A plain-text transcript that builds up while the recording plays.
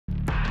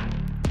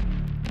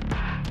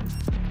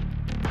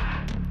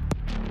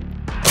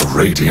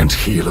Radiant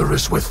healer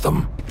is with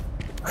them.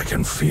 I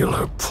can feel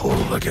her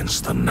pull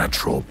against the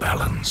natural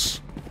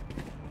balance.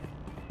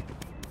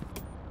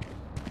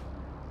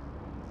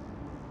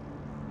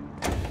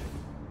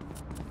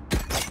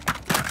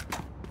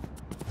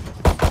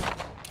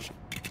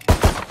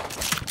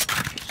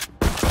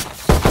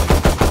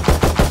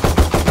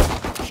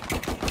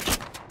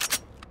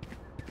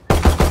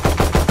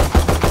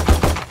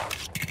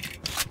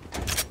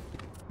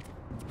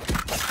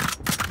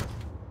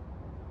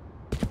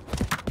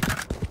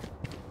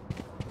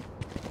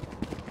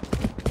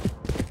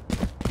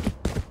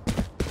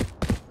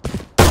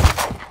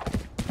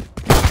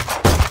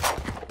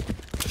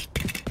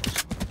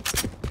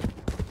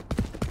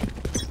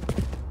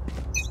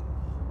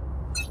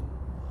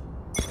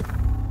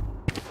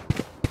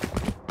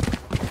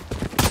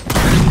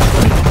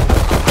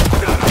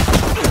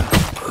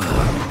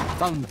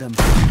 Found them.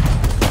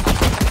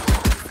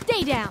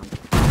 Stay down.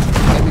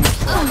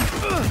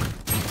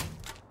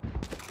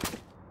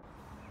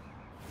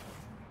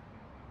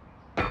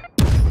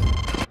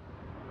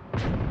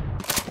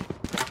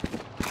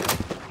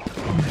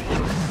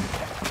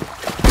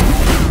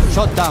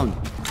 Shot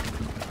down.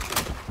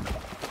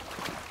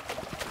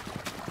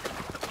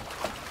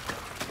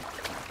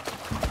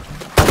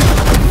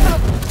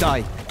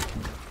 Die.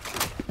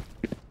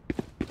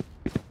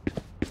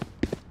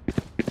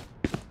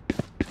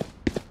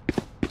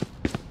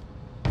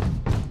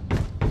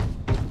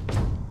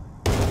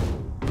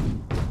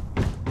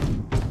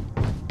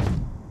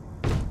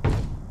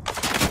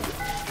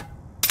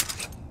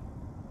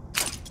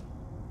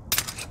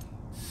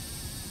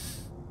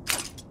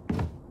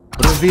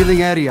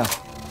 Revealing area.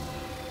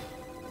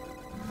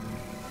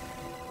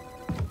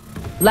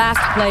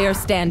 Last player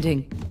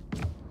standing.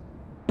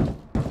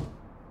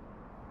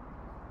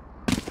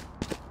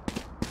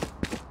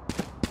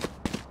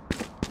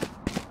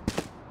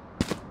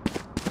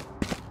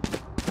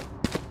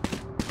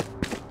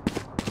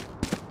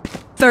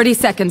 Thirty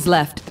seconds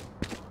left.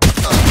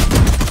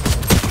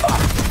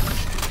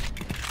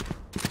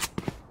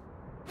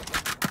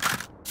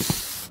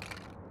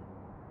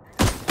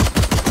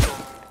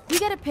 You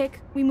get a pick,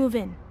 we move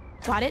in.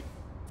 Got it?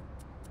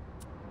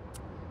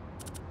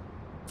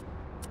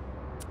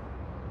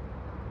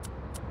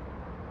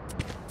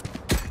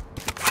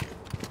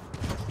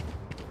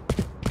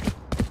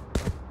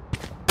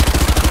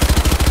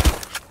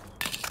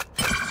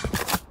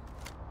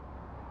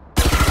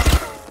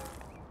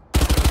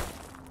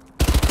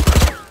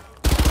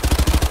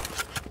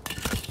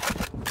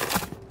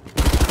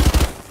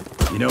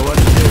 You know what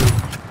to do.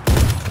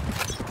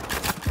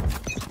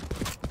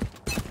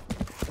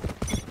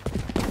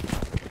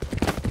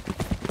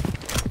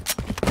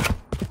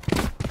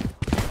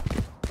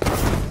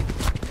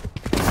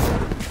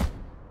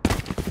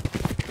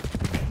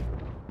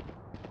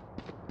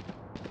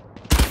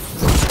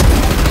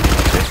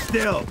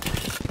 Still.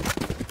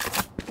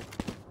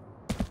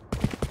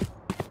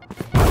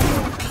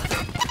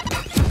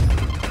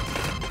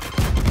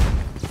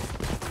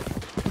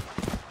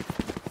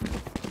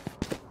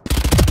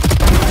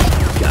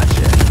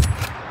 Gotcha.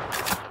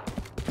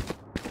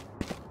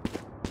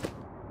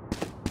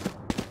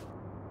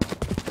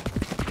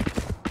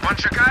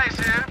 Bunch of guys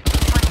here.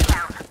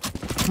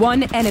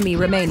 One enemy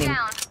remaining.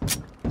 Down.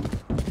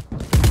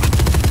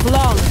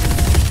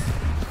 Flawless.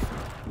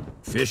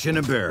 Fish in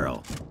a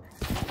barrel.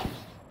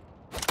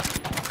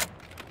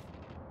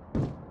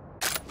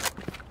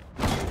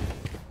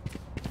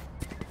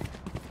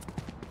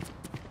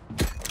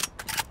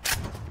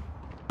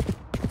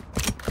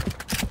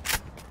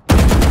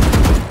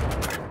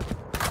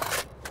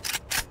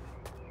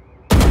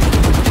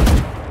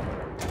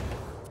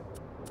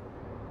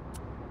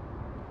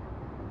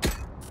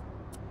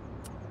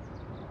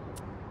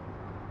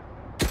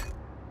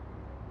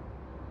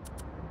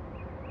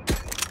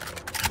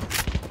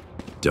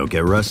 Don't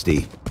get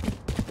rusty.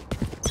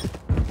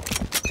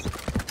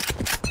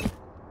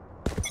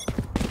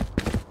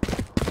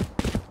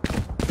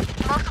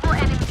 Multiple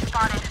enemies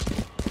spotted.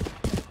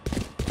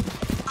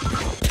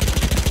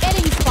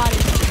 Enemy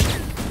spotted.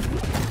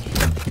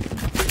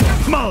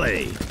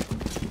 Molly!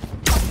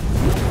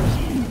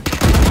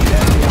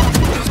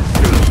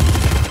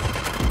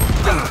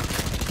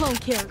 Clone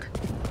killed.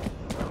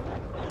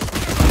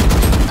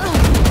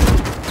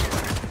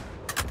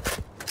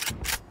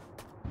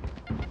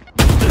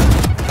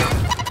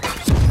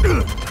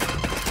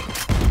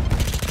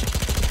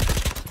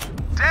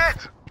 Dead!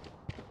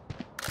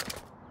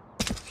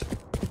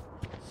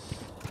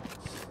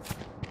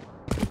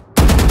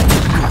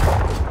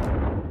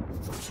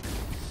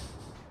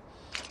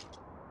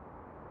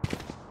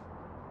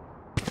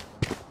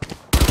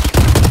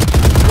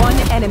 One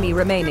enemy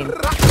remaining.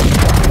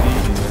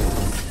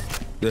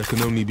 There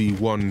can only be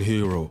one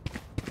hero.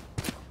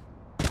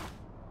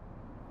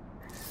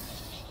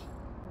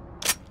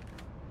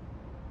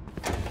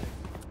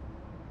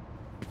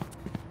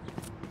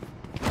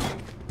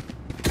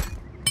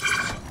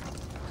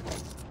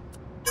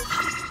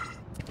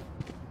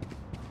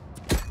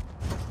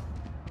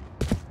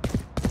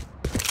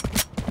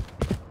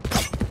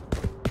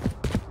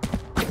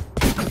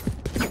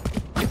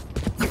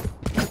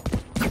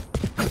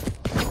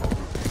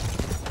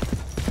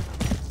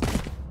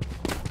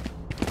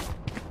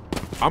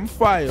 I'm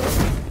fire.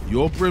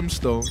 You're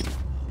brimstone.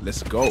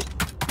 Let's go.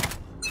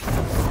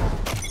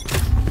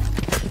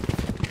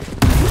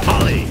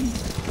 Molly!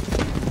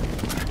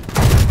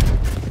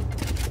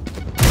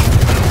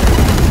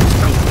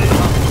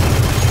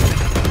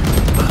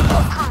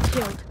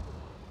 Killed.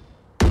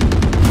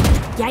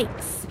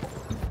 Yikes.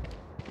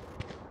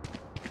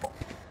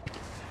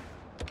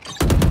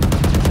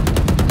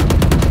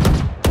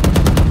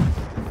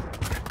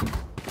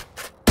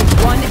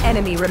 One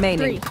enemy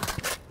remaining. 3.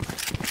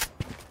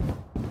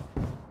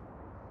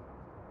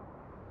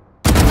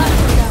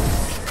 Last one down.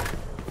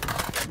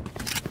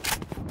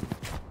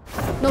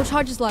 No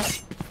charges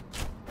left.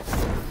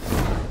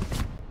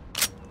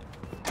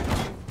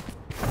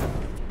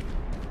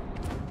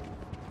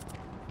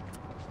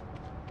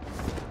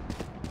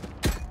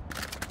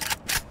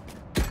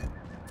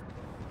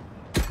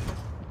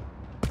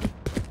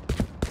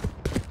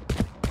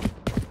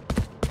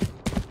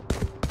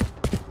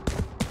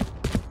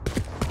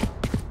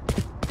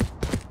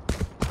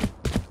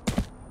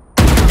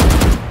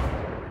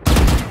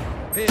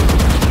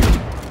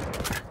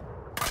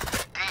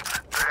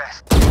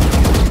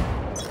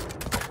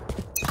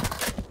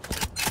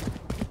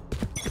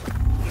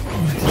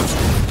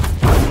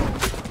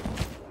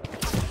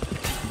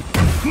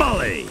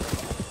 Molly!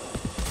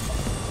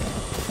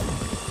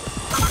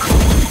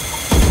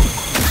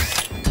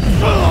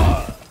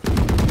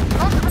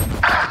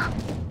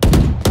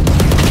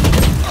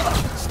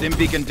 Stim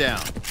beacon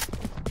down.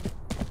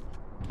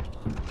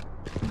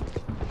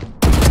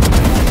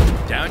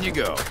 Down you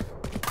go.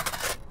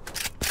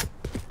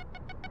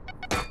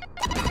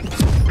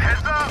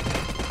 Heads up!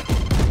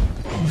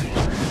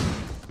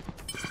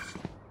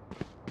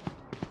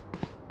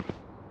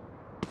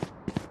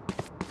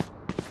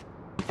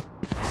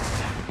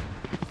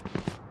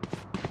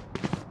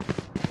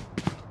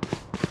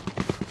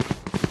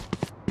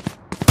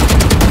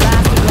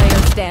 Last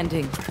player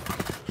standing.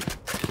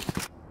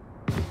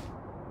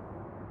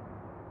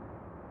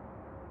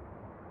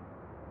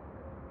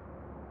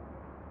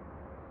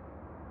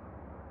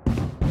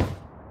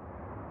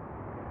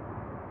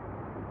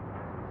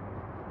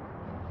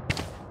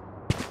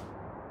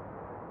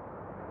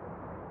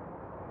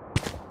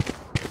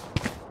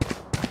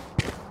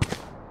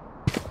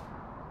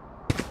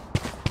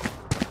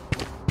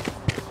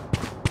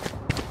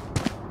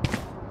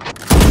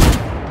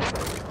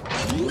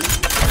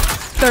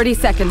 Thirty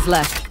seconds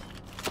left.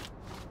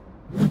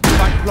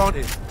 Spike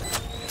planted.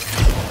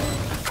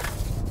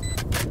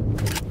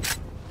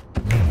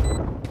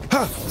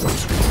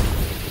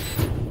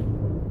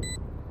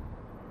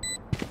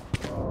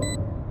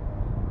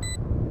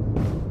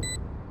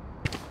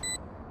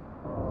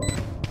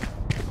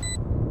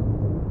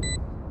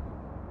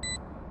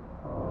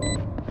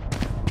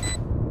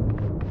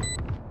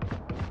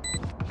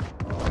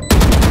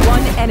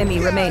 One enemy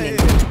remaining.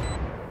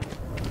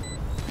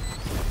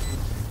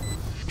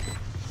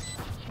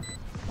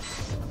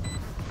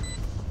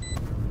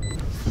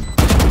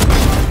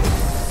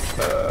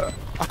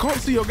 I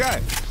can't see your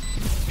guy.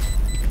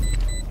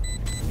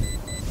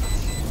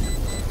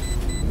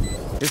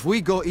 If we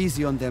go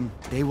easy on them,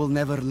 they will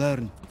never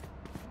learn.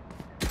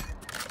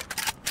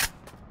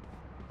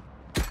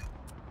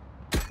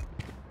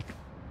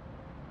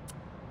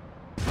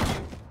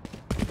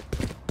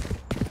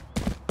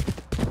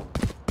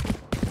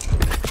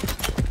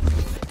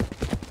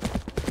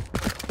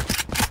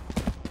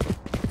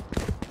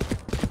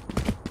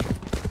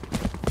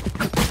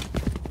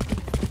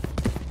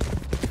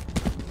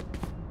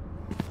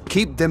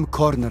 Keep them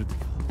cornered.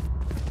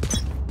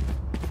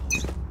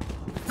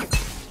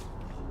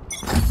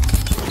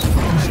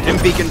 Stim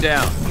beacon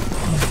down.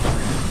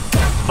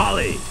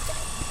 Molly!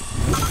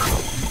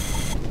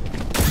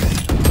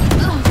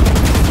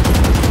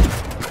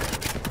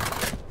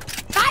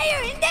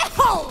 Fire in the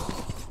hole!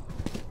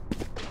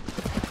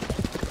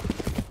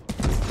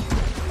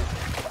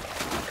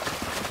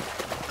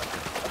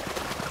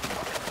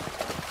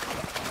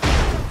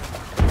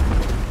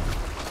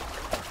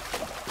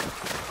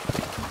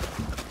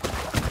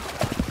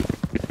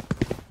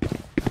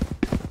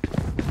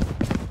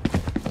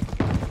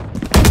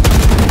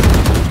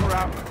 We're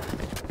out.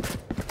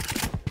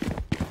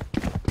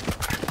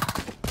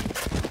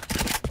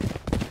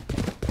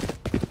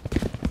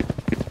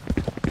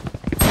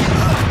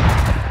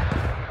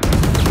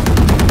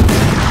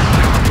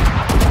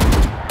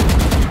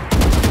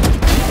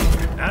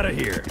 Out of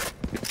here.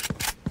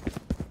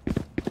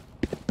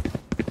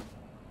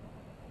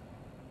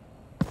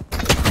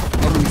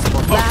 Enemy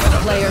spot.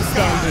 Last player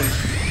standing.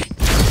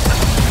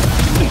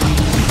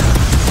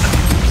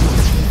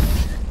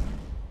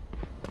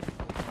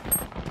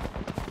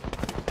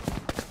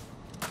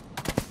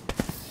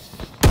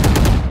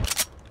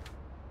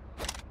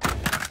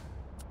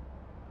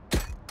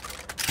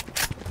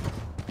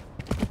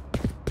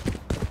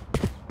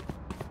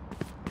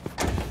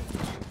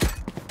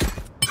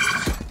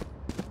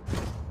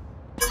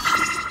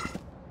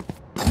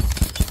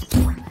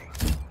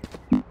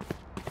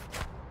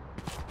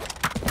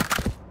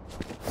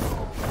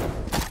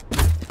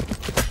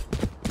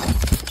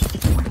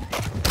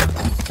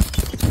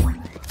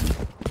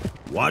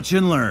 Watch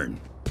and learn.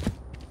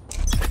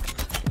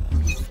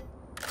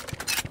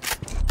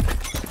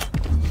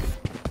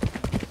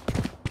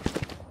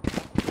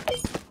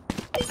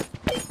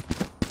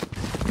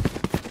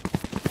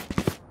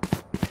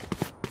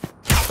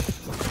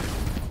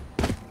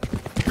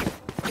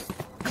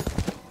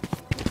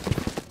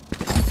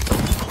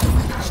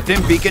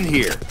 Stim beacon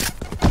here.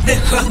 The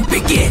hunt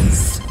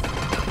begins.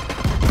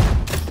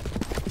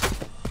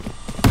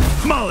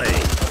 Molly!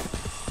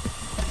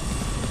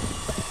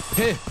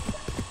 Here.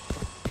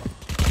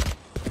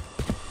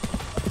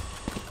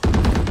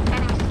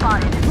 Enemy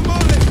spotted. Come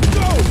on, let's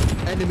go!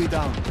 Enemy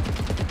down.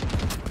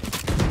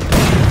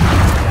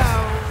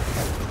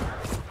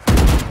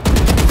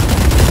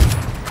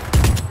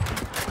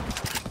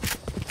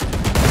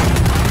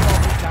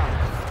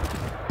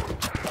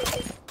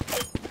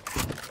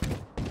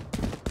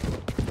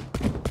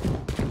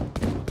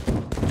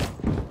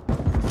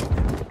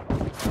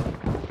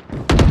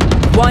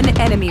 One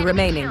enemy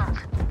remaining.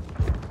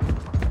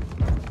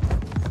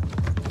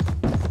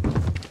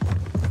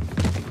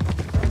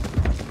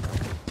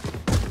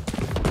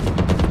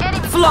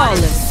 Enemy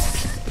Flawless.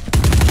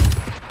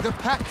 The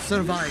pack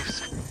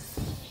survives.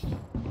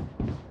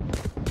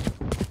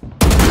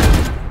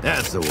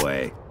 That's the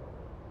way.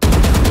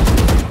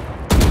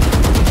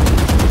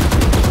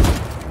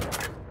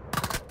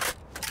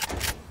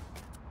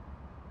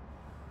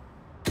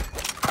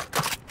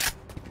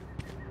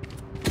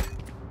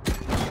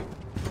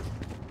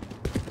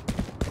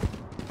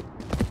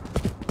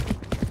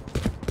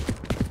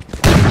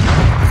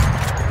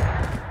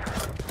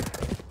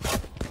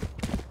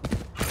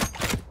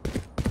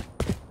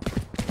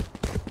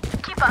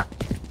 Keep up.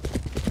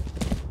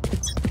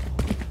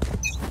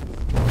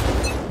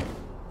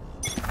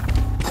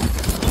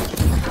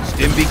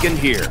 Stim beacon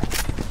here.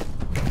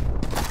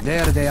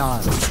 There they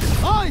are.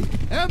 I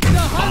am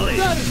the Molly!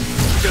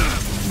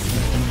 hunter!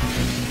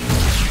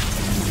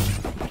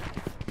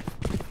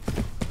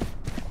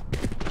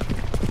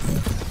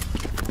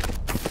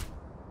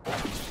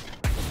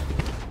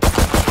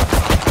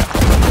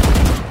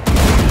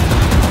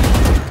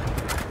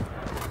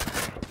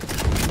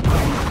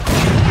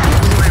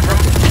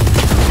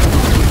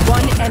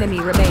 One enemy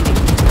remaining.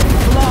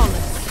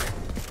 Flawless.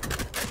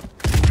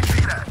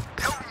 See that?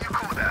 Tell me you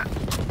call that.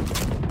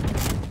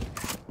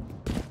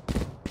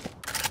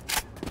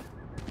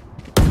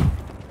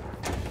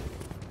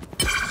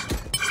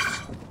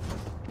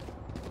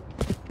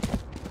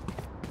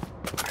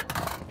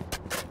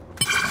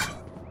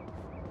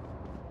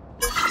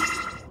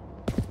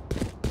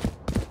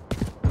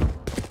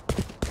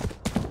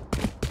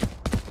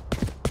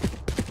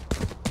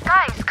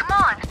 Guys, come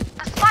on!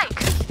 The spike!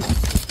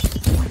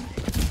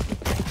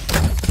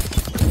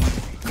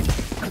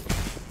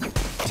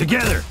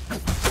 Together!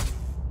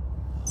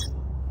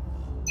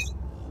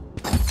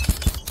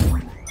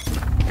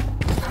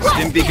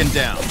 Stim beacon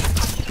down.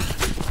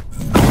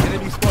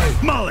 Enemy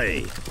spotted.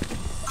 Molly!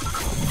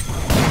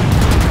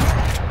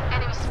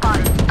 Enemy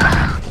spotted.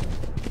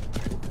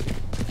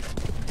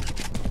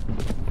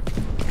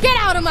 Get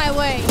out of my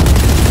way!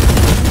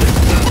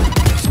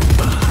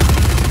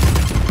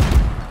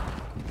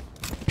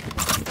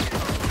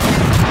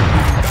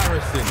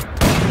 Embarrassing.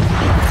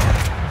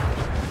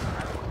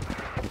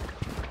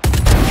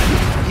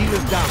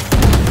 Healer's down.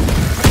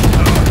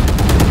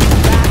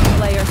 Last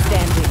player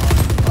standing.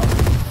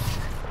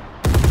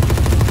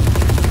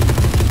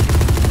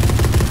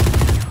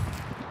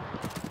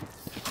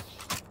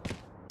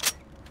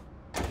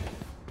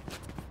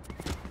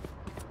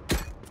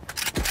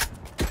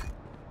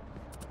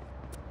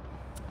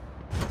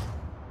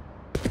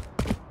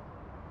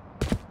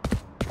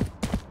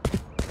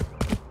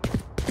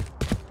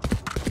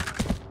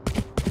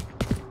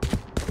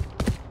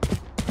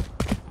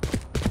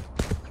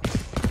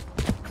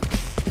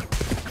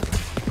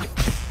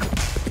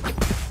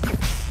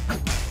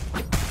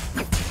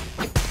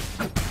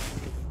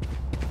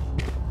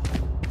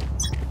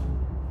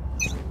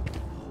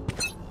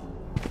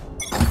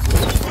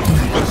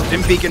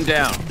 Stim beacon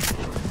down.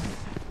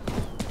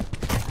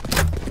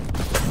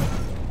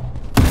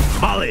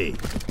 Molly!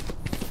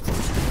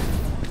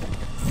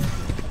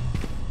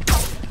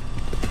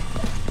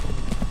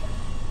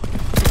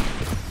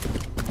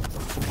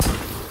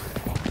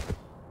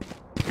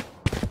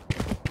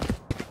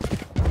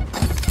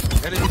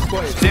 Enemy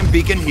spotted. Stim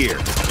beacon here.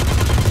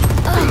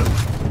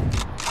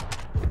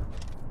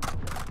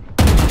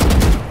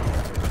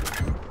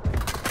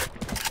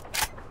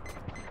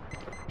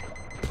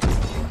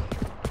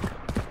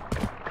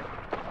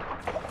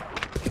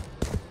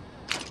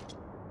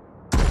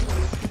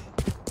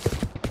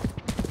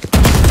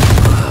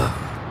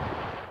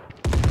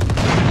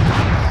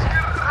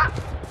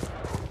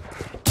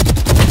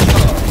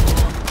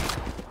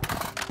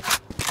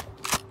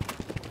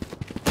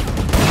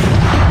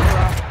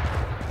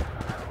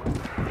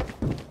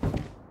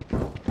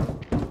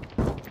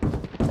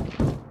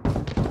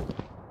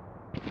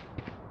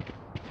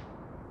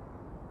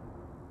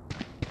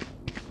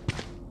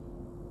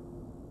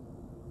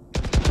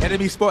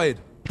 Enemy spotted.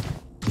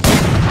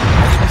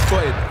 Enemy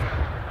spotted.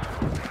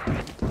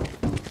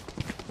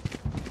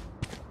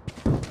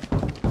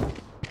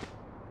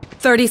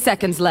 30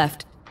 seconds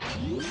left.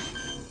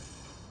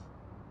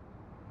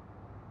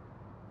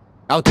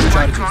 Out of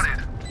charges. Spotted.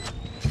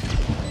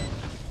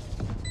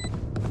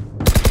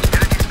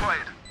 Enemy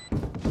spotted.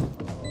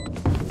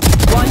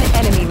 One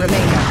enemy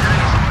remaining.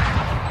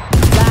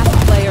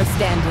 Last player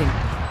standing.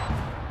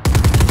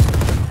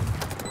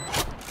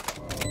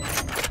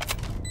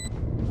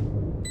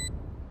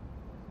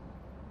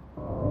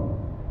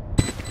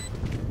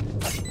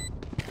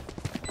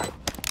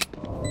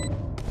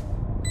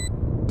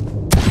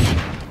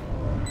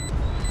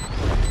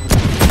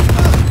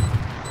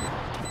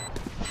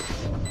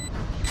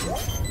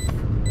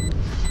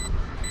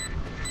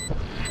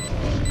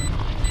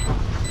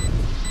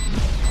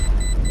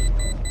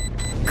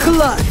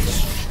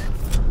 Clutch!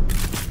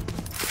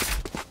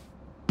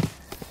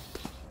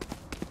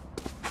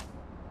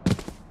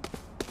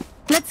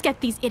 Let's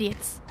get these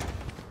idiots.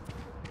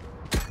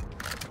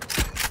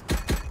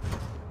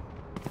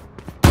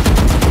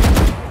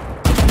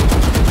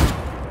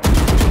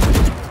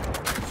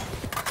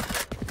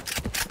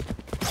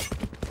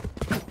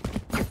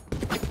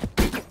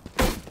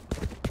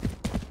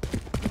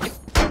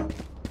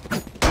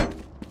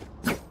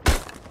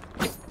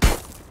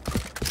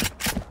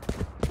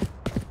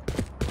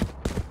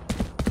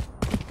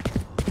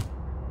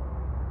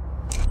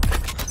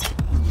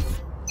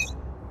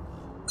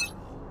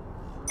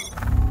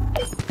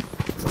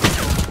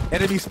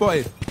 Enemy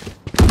spotted.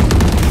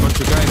 Bunch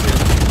of guys here.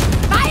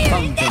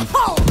 Fire in the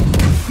hole!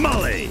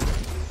 Molly!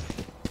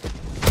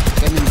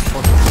 Enemy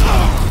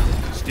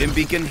spotted. Stim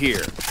beacon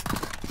here.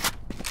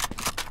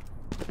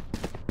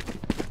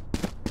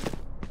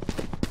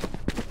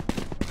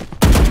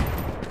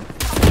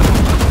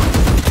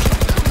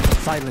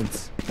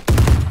 Silence.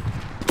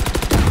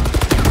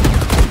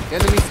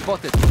 Enemy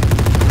spotted.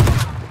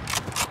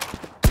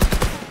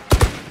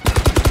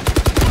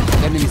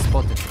 Enemy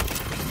spotted.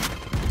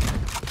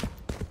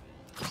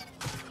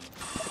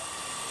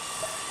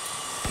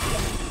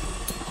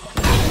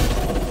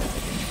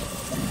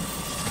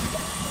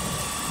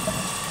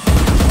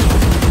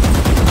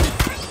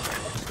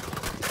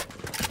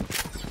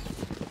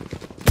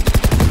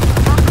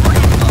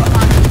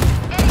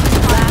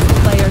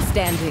 Last player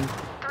standing.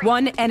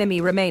 One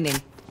enemy remaining.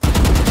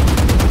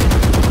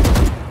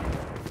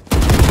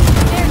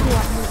 There you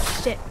are, you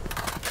shit.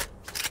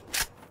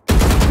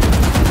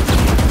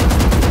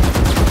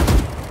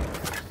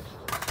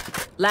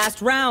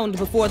 Last round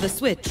before the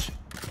switch.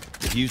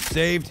 If you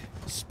saved,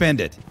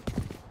 spend it.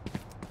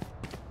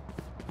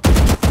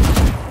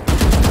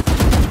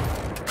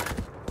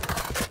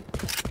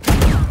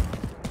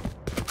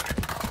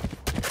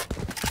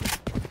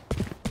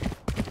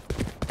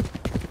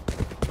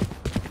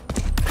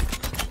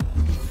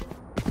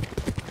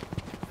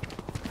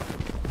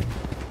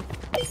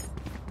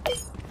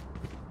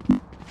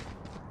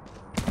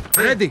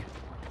 Ready.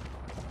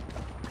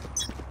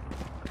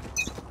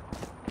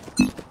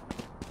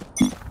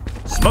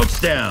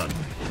 Smoke's down.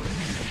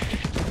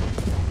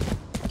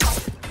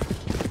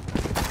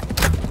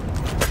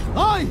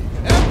 I am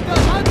the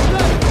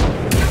hunter!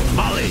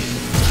 Molly!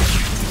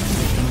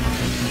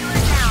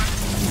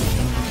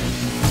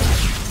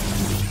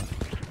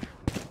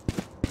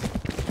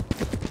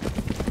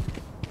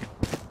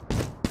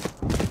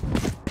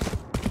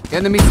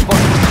 Enemy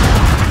spotted.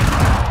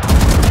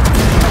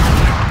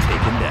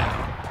 Taken down.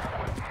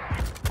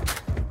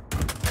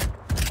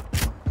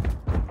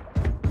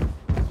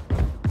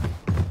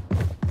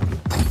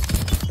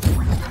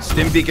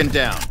 Stim beacon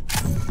down.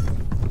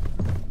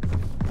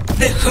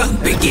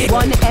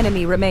 One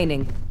enemy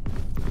remaining.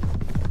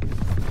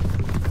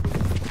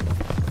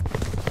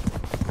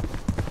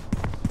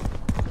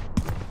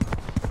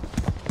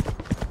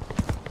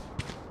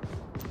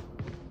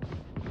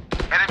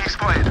 Enemy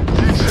spotted.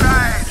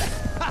 Right.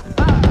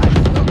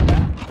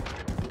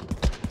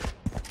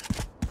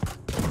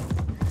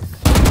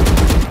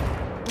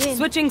 Win.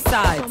 Switching Show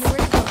sides. me where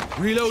to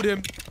go. Reload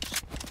him.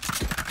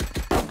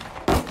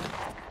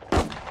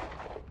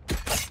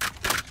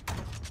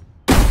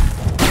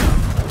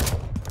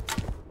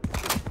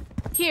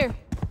 Here.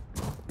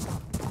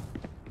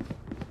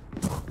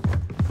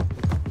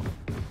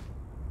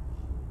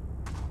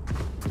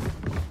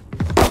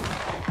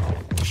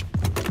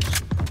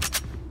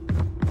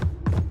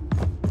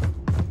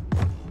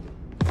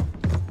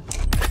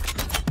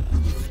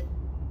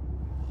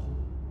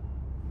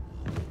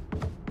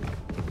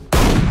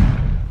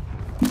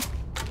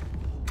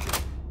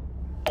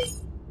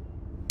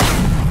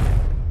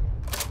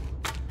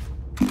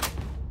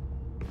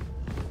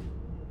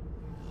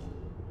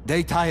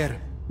 They tire.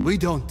 We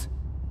don't.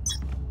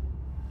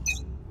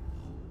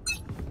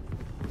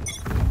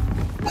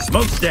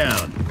 Smoke's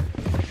down.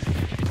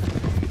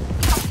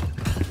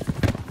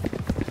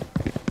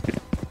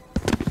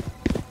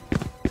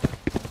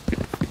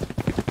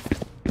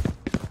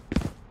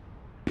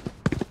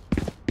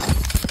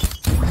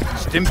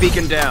 Stim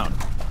beacon down.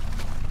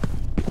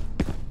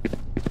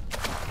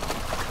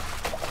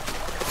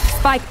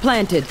 Spike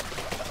planted.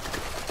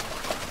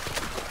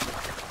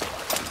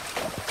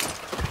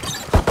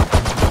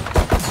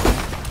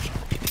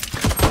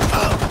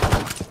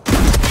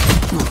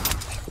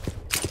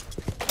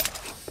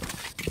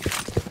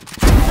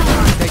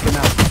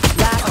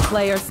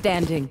 player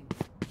standing.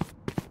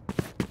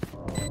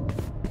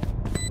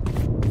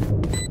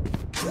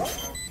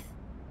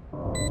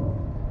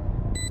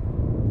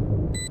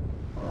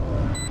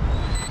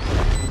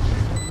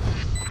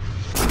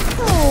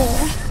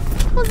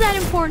 Oh, was that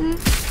important?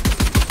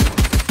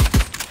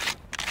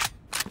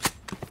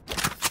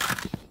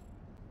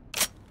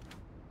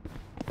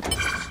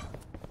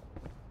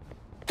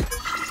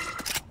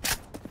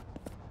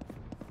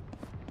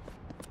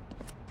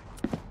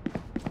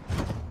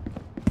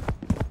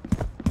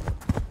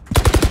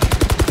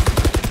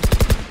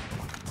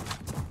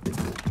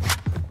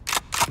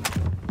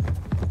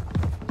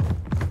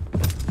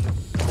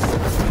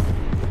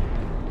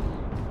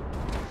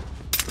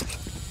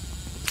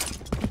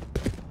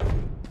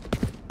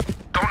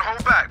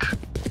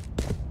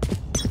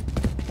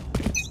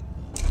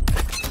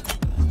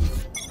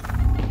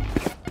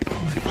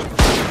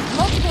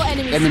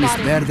 Enemies,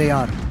 there they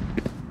are.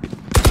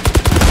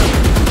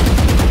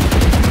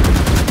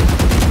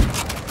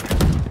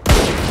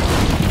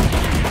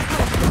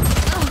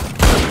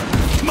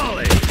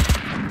 Molly!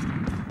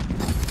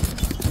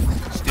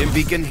 Stim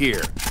beacon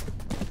here.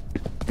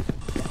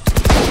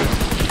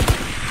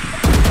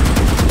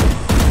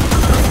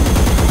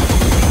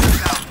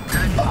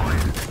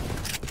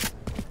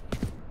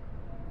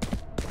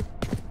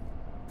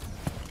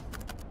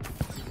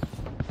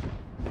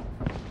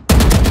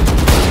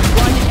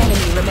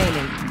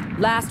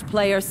 Last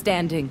player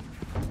standing.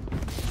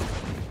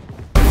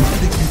 I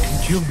think you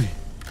can kill me.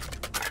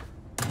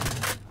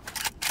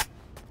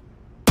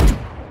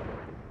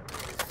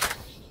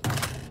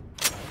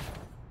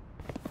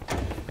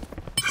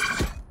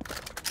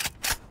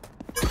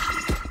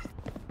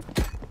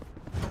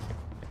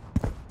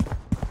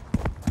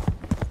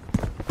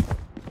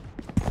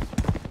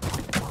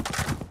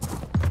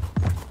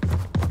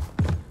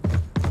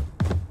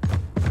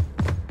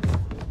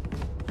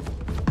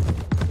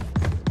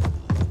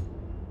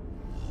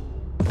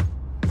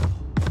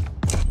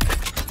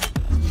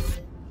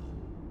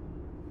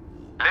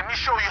 Let me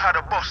show you how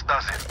the boss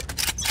does it.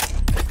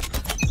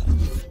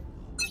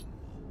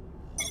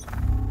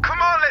 Come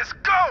on, let's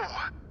go!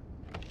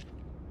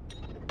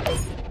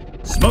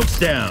 Smoke's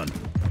down.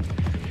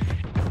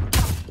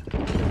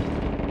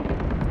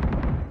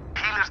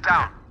 Healer's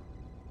down.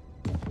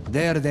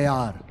 There they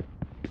are.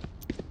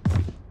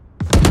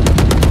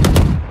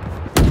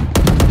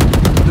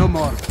 No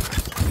more.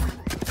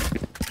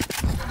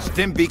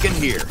 Stim beacon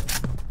here.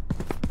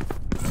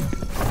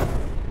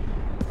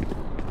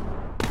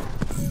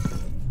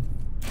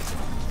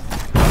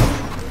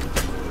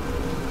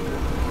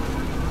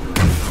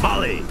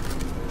 Molly!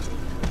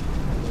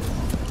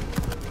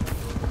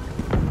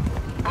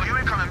 Oh, you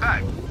ain't coming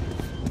back.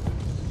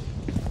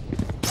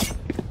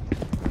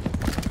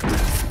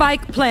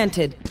 Spike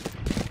planted.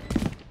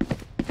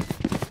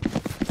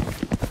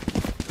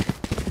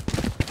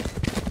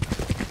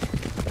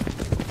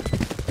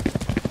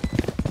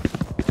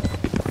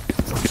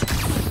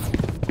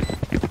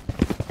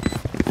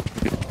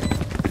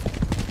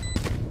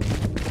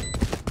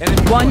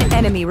 One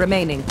enemy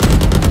remaining.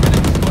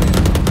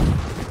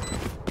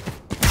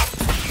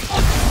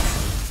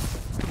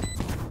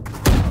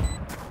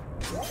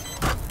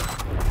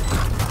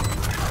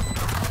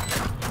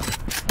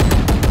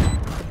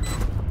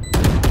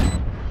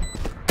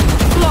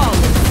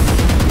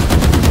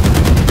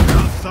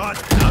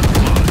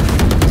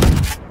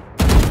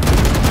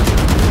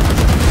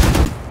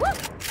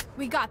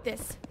 We got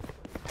this.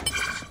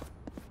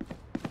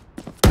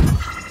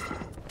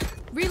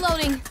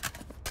 Reloading.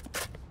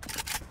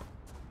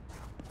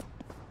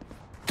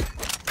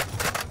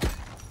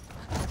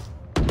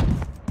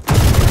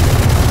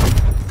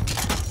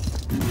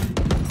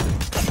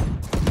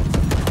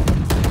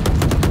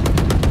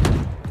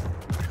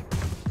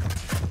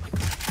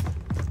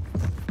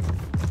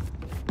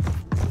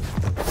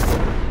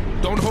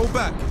 Don't hold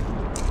back.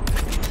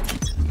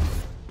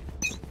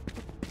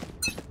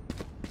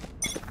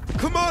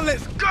 Come on,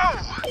 let's go!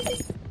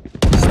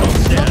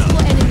 Smoke's down.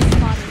 Multiple enemies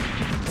spotted.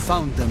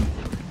 Found them.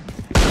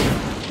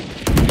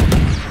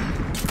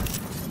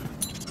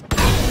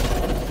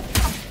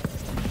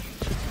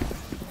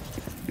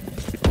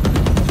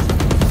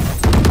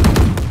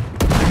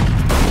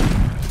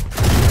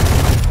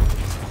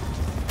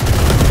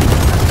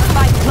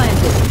 Spike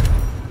planted.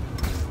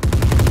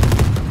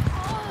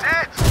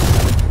 Dead!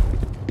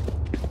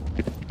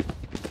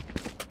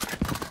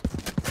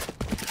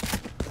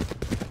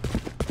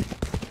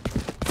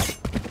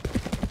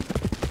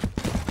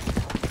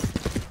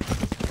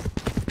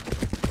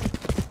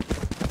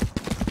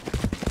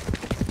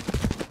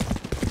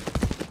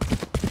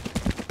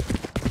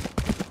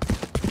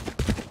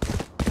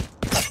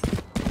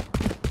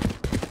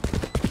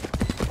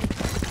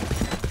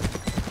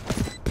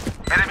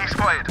 Enemy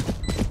spotted.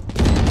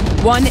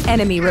 One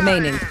enemy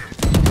remaining. We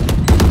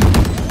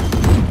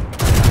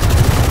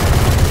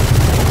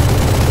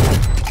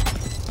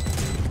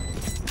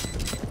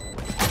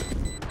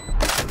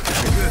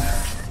good.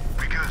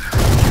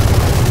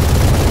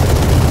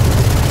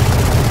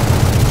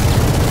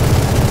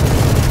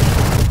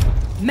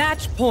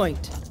 Match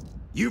point.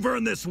 You've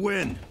earned this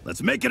win.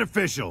 Let's make it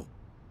official.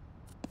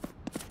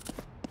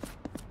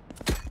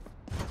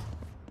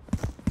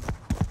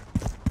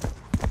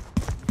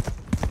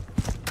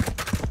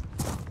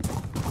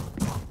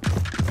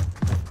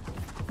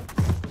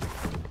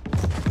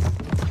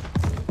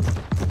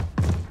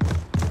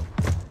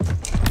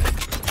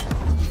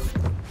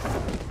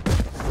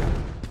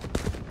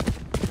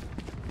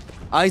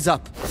 Eyes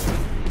up.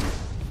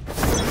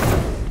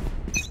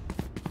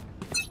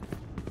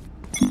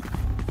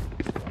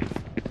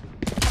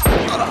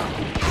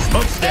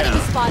 Smoke's Enemy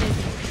down. spotted.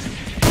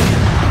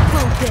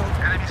 Well killed.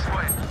 Enemy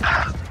spotted.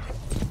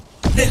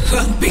 The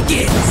hunt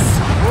begins.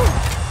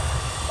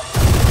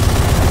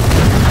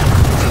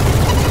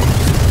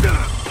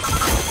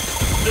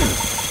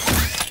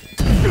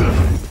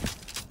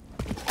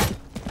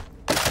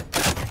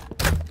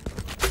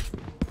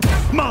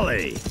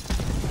 Molly.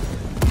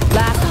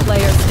 Last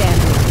player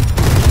standing.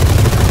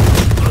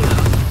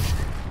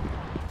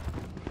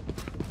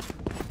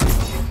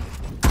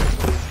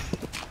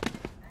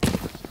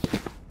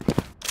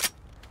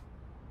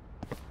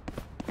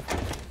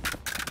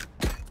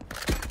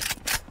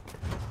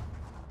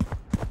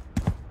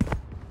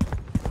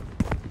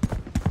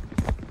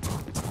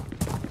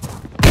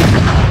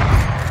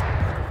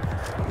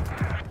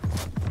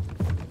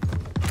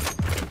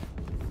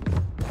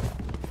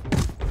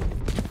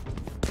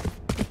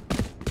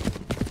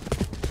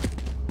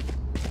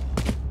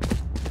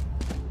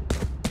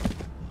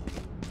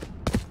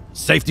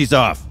 Safety's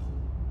off.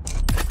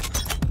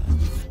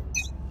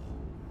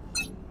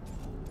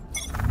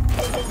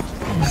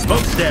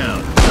 Smoke's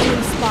down.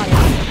 Enemy spotted.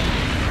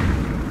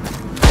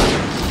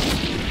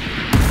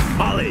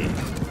 Molly.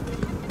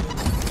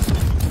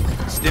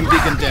 Stim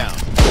beacon down.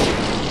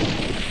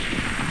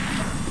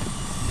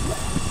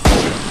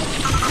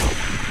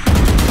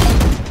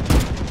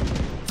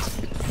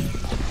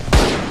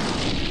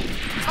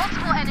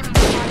 Multiple enemies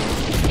spotted.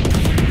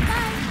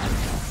 Bye.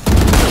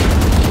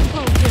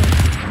 Well killed.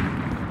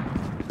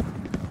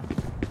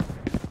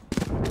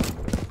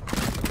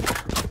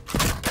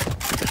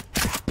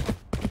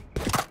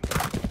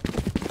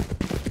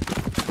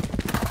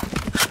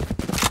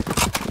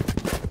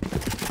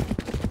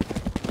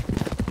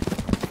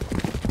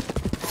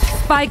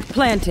 Spike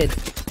planted.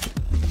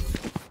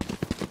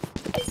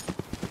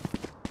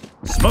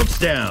 Smoke's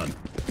down.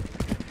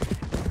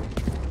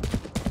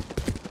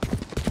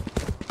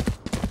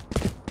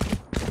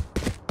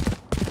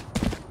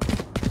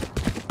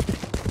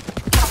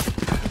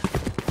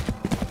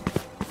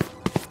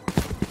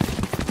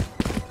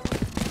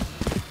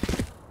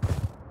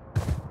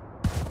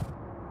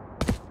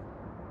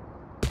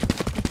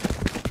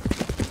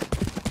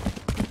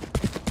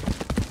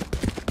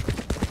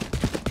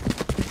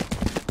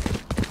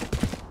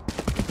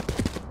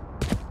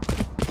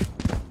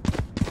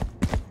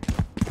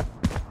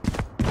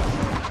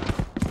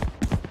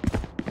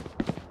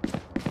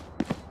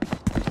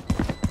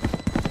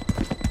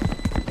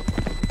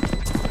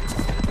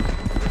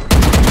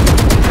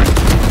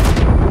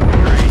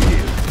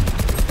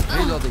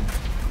 Reloading.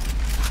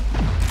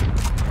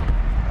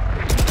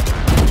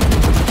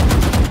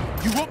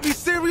 You want me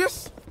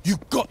serious? You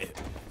got it.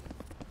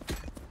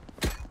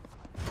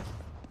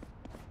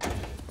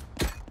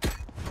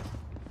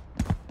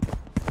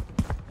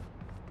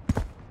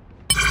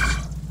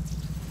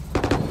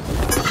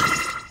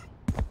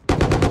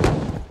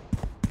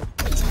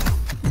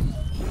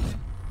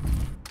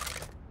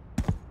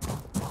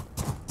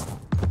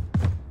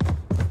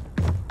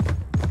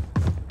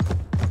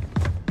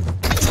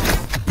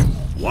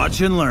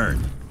 Watch and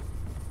learn.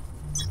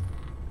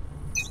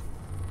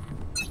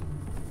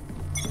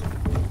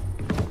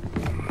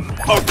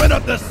 Open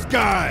up the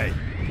sky!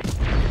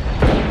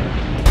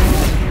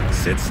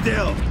 Sit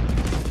still.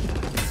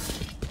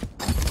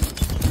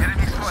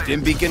 Enemy spotted.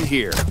 Stim beacon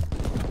here.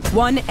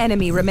 One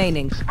enemy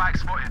remaining. Spike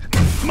spotted.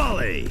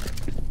 Molly!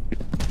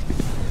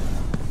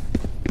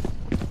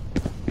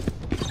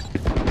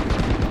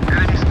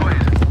 Enemy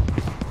spotted.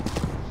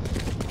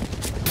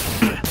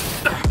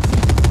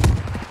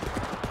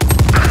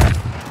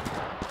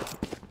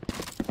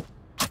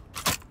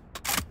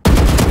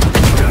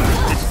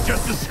 It's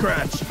just a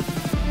scratch.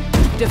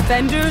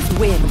 Defenders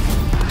win.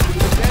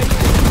 Very